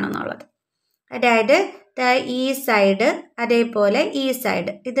റൂളാണെന്നുള്ളത്. അതായത് ഈ സൈഡ് അതേപോലെ ഈ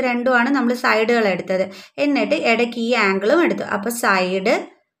സൈഡ്, ഇത് രണ്ടുമാണ് നമ്മൾ സൈഡുകൾ എടുത്തത്. എന്നിട്ട് ഇടയ്ക്ക് ഈ ആംഗിളും എടുത്തു. അപ്പോൾ സൈഡ്,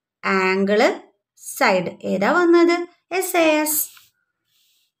 ആംഗിള്, സൈഡ് ഏതാ വന്നത്? S A S.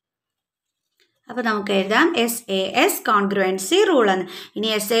 അപ്പോൾ നമുക്ക് എഴുതാം എസ് എ എസ് കോൺഗ്രുവൻസി റൂൾ എന്ന്. ഇനി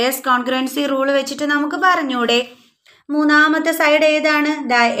എസ് എ എസ് കോൺഗ്രുവൻസി റൂൾ വെച്ചിട്ട് നമുക്ക് പറഞ്ഞൂടെ മൂന്നാമത്തെ സൈഡ് ഏതാണ്?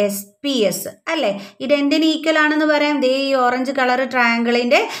 എസ് പി എസ് അല്ലേ. ഇതെന്തിന് ഈക്വൽ ആണെന്ന് പറയാം? ദേ ഈ ഓറഞ്ച് കളർ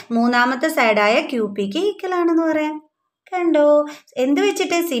ട്രയാങ്കിളിൻ്റെ മൂന്നാമത്തെ സൈഡായ ക്യൂ പിക്ക് ഈക്വൽ ആണെന്ന് പറയാം. കണ്ടോ? എന്ത്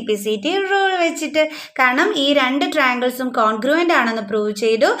വെച്ചിട്ട്? CPCT റൂൾ വെച്ചിട്ട്. കാരണം ഈ 2 ട്രയാങ്കിൾസും കോൺഗ്രുവൻ്റ് ആണെന്ന് പ്രൂവ്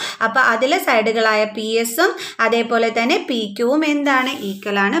ചെയ്തു. അപ്പോൾ അതിലെ സൈഡുകളായ പി എസും അതേപോലെ തന്നെ പി ക്യൂവും എന്താണ്?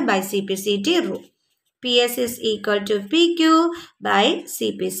 ഈക്വൽ ആണ് by CPCT rule. P S is equal to P Q by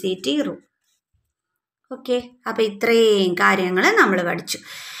CPCT rule. Okay, അപ്പോൾ ഇത്രയും കാര്യങ്ങൾ നമ്മൾ പഠിച്ചു.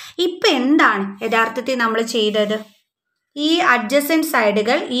 ഇപ്പം എന്താണ് യഥാർത്ഥത്തിൽ നമ്മൾ ചെയ്തത്? ഈ അഡ്ജസൻറ്റ്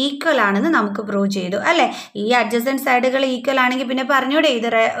സൈഡുകൾ ഈക്വൽ ആണെന്ന് നമുക്ക് പ്രൂവ് ചെയ്തു അല്ലേ. ഈ അഡ്ജസൻറ്റ് സൈഡുകൾ ഈക്വൽ ആണെങ്കിൽ പിന്നെ പറഞ്ഞൂടെ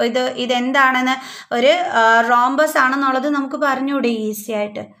ഇതെന്താണെന്ന്? ഒരു റോംബസ് ആണെന്നുള്ളത് നമുക്ക് പറഞ്ഞൂടെ ഈസി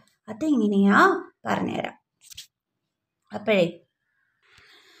ആയിട്ട്? അതെങ്ങനെയാ? പറഞ്ഞുതരാം. അപ്പോഴേ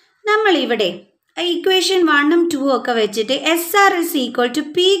നമ്മളിവിടെ ഇക്വേഷൻ 1ഉം 2ഉം ഒക്കെ വെച്ചിട്ട് SR is equal to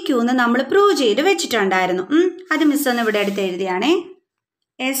P Q എന്ന് നമ്മൾ പ്രൂവ് ചെയ്ത് വെച്ചിട്ടുണ്ടായിരുന്നു. അത് മിസ് ഒന്ന് ഇവിടെ അടുത്ത് എഴുതിയാണേ.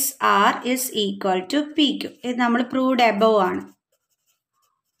 SR is equal to P Q. ഇത് നമ്മൾ പ്രൂവ്ഡ് എബവ് ആണ്.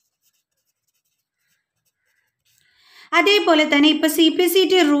 അതേപോലെ തന്നെ ഇപ്പോൾ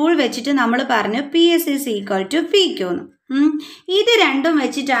CPCT റൂൾ വെച്ചിട്ട് നമ്മൾ പറഞ്ഞു PS is equal to P Q എന്ന്. ഇത് രണ്ടും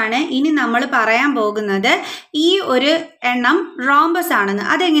വെച്ചിട്ടാണ് ഇനി നമ്മൾ പറയാൻ പോകുന്നത് ഈ ഒരു എണ്ണം റോംബസ് ആണെന്ന്.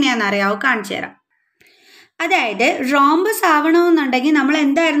 അതെങ്ങനെയാണെന്ന് അറിയാവോ? കാണിച്ചു തരാം. അതായത് റോംബസ് ആവണമെന്നുണ്ടെങ്കിൽ നമ്മൾ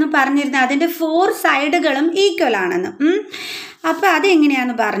എന്തായിരുന്നു പറഞ്ഞിരുന്നത്? അതിൻ്റെ 4 സൈഡുകളും ഈക്വൽ ആണെന്ന്. അപ്പോൾ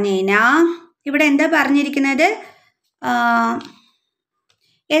അതെങ്ങനെയാണെന്ന് പറഞ്ഞു കഴിഞ്ഞാൽ ഇവിടെ എന്താ പറഞ്ഞിരിക്കുന്നത്?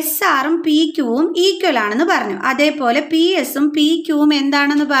 SRും PQവും ഈക്വൽ ആണെന്ന് പറഞ്ഞു. അതേപോലെ PSും PQവും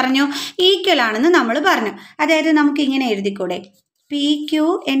എന്താണെന്ന് പറഞ്ഞു? ഈക്വൽ ആണെന്ന് നമ്മൾ പറഞ്ഞു. അതായത് നമുക്ക് ഇങ്ങനെ എഴുതിക്കൂടെ? PQ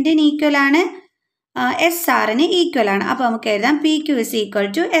എന്തിന് ഈക്വൽ ആണ്? SRന് ഈക്വൽ ആണ്. അപ്പോൾ നമുക്ക് എഴുതാം PQ is equal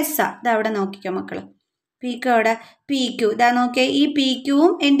to SR. ഇത് അവിടെ നോക്കിക്കോ മക്കൾ. PQ അവിടെ PQ ഇതാ നോക്കിയേ. ഈ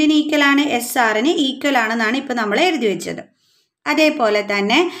PQവും എന്തിന് ഈക്വൽ ആണ്? SRന് ഈക്വൽ ആണെന്നാണ് ഇപ്പോൾ നമ്മൾ എഴുതി വെച്ചത്. അതേപോലെ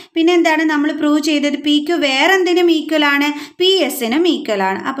തന്നെ പിന്നെ എന്താണ് നമ്മൾ പ്രൂവ് ചെയ്തത്? PQ വേറെ എന്തിനും ഈക്വൽ ആണ്? PSനും ഈക്വൽ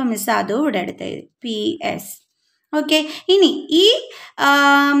ആണ്. അപ്പം മിസ് അതും ഇവിടെ എടുത്ത് എഴുതി PS. ഓക്കെ, ഇനി ഈ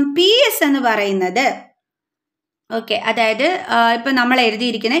PS എന്ന് പറയുന്നത് ഓക്കെ, അതായത് ഇപ്പം നമ്മൾ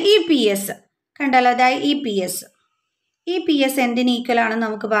എഴുതിയിരിക്കുന്ന ഈ PS കണ്ടല്ലോ, അതായത് ഈ PS എന്തിന് ഈക്വൽ ആണെന്ന്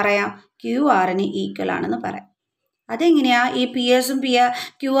നമുക്ക് പറയാം? QR-ന് ഈക്വൽ ആണെന്ന് പറയാം. അതെങ്ങനെയാ ഈ PSും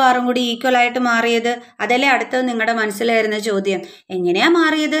QR-ഉം കൂടി ഈക്വൽ ആയിട്ട് മാറിയത്? അതല്ലേ അടുത്തത് നിങ്ങളുടെ മനസ്സിൽ വരുന്ന ചോദ്യം. എങ്ങനെയാ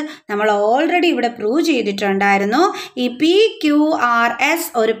മാറിയത്? നമ്മൾ ഓൾറെഡി ഇവിടെ പ്രൂവ് ചെയ്തിട്ടുണ്ടായിരുന്നു. ഈ PQRS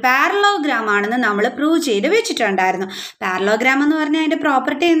ഒരു പാരലോഗ്രാം ആണെന്ന് നമ്മൾ പ്രൂവ് ചെയ്ത് വെച്ചിട്ടുണ്ടായിരുന്നു. പാരലോഗ്രാം എന്ന് പറഞ്ഞാൽ അതിൻ്റെ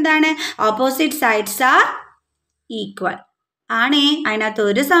പ്രോപ്പർട്ടി എന്താണ്? ഓപ്പോസിറ്റ് സൈഡ്സ് ആർ ഈക്വൽ ആണേ, അതിനകത്ത്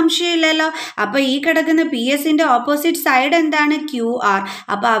ഒരു സംശയമില്ലല്ലോ. അപ്പോൾ ഈ കിടക്കുന്ന PSന്റെ ഓപ്പോസിറ്റ് സൈഡ് എന്താണ്? QR.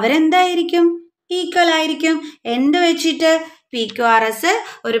 അപ്പോൾ അവരെന്തായിരിക്കും? ഈക്വൽ ആയിരിക്കും. എന്ത് വെച്ചിട്ട്? PQRS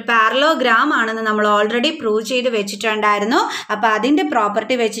ഒരു പാരലോഗ്രാം ആണെന്ന് നമ്മൾ ഓൾറെഡി പ്രൂവ് ചെയ്ത് വെച്ചിട്ടുണ്ടായിരുന്നു. അപ്പോൾ അതിൻ്റെ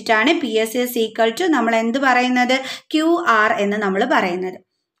പ്രോപ്പർട്ടി വെച്ചിട്ടാണ് PS is equal to നമ്മൾ എന്ത് പറയുന്നത്? QR എന്ന് നമ്മൾ പറയുന്നത്.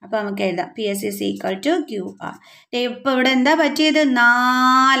 അപ്പോൾ നമുക്ക് എഴുതാം PS is equal to QR. ഇപ്പോൾ ഇവിടെ എന്താ പറ്റിയത്?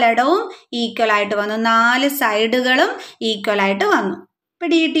 4 ഈക്വൽ ആയിട്ട് വന്നു. 4 സൈഡുകളും ഈക്വൽ ആയിട്ട് വന്നു.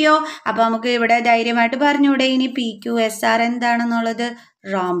 പിടികിട്ടിയോ? അപ്പോൾ നമുക്ക് ഇവിടെ ധൈര്യമായിട്ട് പറഞ്ഞൂടെ ഇനി PQSR എന്താണെന്നുള്ളത്?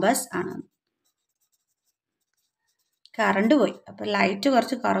 റോംബസ് ആണ്. കറണ്ട് പോയി, അപ്പോൾ ലൈറ്റ്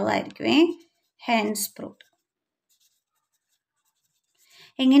കുറച്ച് കുറവായിരിക്കുമേ. Hence proved.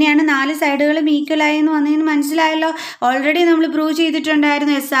 എങ്ങനെയാണ് 4 സൈഡുകളും ഈക്വൽ ആയെന്ന് വന്നതെന്ന് മനസ്സിലായല്ലോ. ഓൾറെഡി നമ്മൾ പ്രൂവ്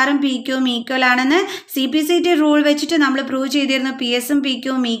ചെയ്തിട്ടുണ്ടായിരുന്നു SRും PQവും ഈക്വൽ ആണെന്ന്. CPCT റൂൾ വെച്ചിട്ട് നമ്മൾ പ്രൂവ് ചെയ്തിരുന്നു PSും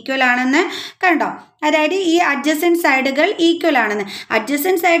PQവും ഈക്വൽ ആണെന്ന്. കണ്ടോ? അതായത് ഈ അഡ്ജസൻറ്റ് സൈഡുകൾ ഈക്വൽ ആണെന്ന്.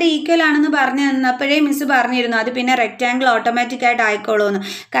 അഡ്ജസൻറ്റ് സൈഡ് ഈക്വൽ ആണെന്ന് പറഞ്ഞു തന്നപ്പോഴേ മിസ് പറഞ്ഞിരുന്നു അത് പിന്നെ റെക്റ്റാങ്കിൾ ഓട്ടോമാറ്റിക്കായിട്ട് ആയിക്കോളൂന്ന്.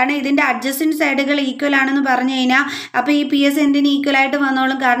 കാരണം ഇതിൻ്റെ അഡ്ജസൻറ്റ് സൈഡുകൾ ഈക്വൽ ആണെന്ന് പറഞ്ഞു കഴിഞ്ഞാൽ അപ്പോൾ ഈ PS എന്തിന് ഈക്വൽ ആയിട്ട്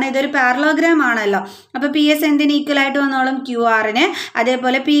വന്നോളും? കാരണം ഇതൊരു പാരലോഗ്രാം ആണല്ലോ. അപ്പോൾ PS എന്തിന് ഈക്വൽ ആയിട്ട് വന്നോളും? QR-ന്.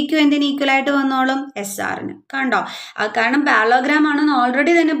 അതേപോലെ PQ എന്തിന് ഈക്വൽ ആയിട്ട് വന്നോളും? SRന്. കണ്ടോ? കാരണം പാരലോഗ്രാം ആണെന്ന്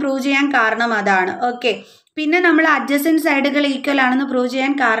ഓൾറെഡി തന്നെ പ്രൂവ് ചെയ്യാൻ കാരണം അതാണ്. ഓക്കെ, പിന്നെ നമ്മൾ അഡ്ജസൻറ്റ് സൈഡുകൾ ഈക്വൽ ആണെന്ന് പ്രൂവ്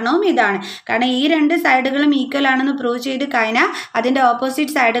ചെയ്യാൻ കാരണവും ഇതാണ്. കാരണം ഈ 2 സൈഡുകളും ഈക്വൽ ആണെന്ന് പ്രൂവ് ചെയ്ത് കഴിഞ്ഞാൽ അതിൻ്റെ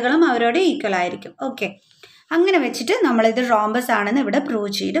ഓപ്പോസിറ്റ് സൈഡുകളും അവരോട് ഈക്വൽ ആയിരിക്കും. ഓക്കെ, അങ്ങനെ വെച്ചിട്ട് നമ്മളിത് റോംബസ് ആണെന്ന് ഇവിടെ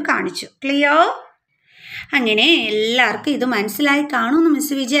പ്രൂവ് ചെയ്ത് കാണിച്ചു. ക്ലിയർ? അങ്ങനെ എല്ലാവർക്കും ഇത് മനസ്സിലായി കാണുമെന്ന്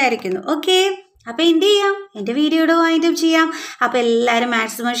മിസ് വിചാരിക്കുന്നു. ഓക്കെ, അപ്പോൾ എന്ത് ചെയ്യാം? എൻ്റെ വീഡിയോയുടെ വൈൻഡപ്പ് ചെയ്യാം. അപ്പോൾ എല്ലാവരും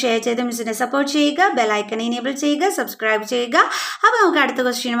മാക്സിമം ഷെയർ ചെയ്ത് മിസ്സിനെ സപ്പോർട്ട് ചെയ്യുക, ബെല്ലൈക്കൺ എനേബിൾ ചെയ്യുക, സബ്സ്ക്രൈബ് ചെയ്യുക. അപ്പോൾ നമുക്ക് അടുത്ത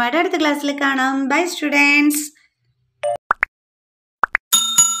ക്വസ്റ്റ്യനുമായിട്ട് അടുത്ത ക്ലാസ്സിൽ കാണാം. By students.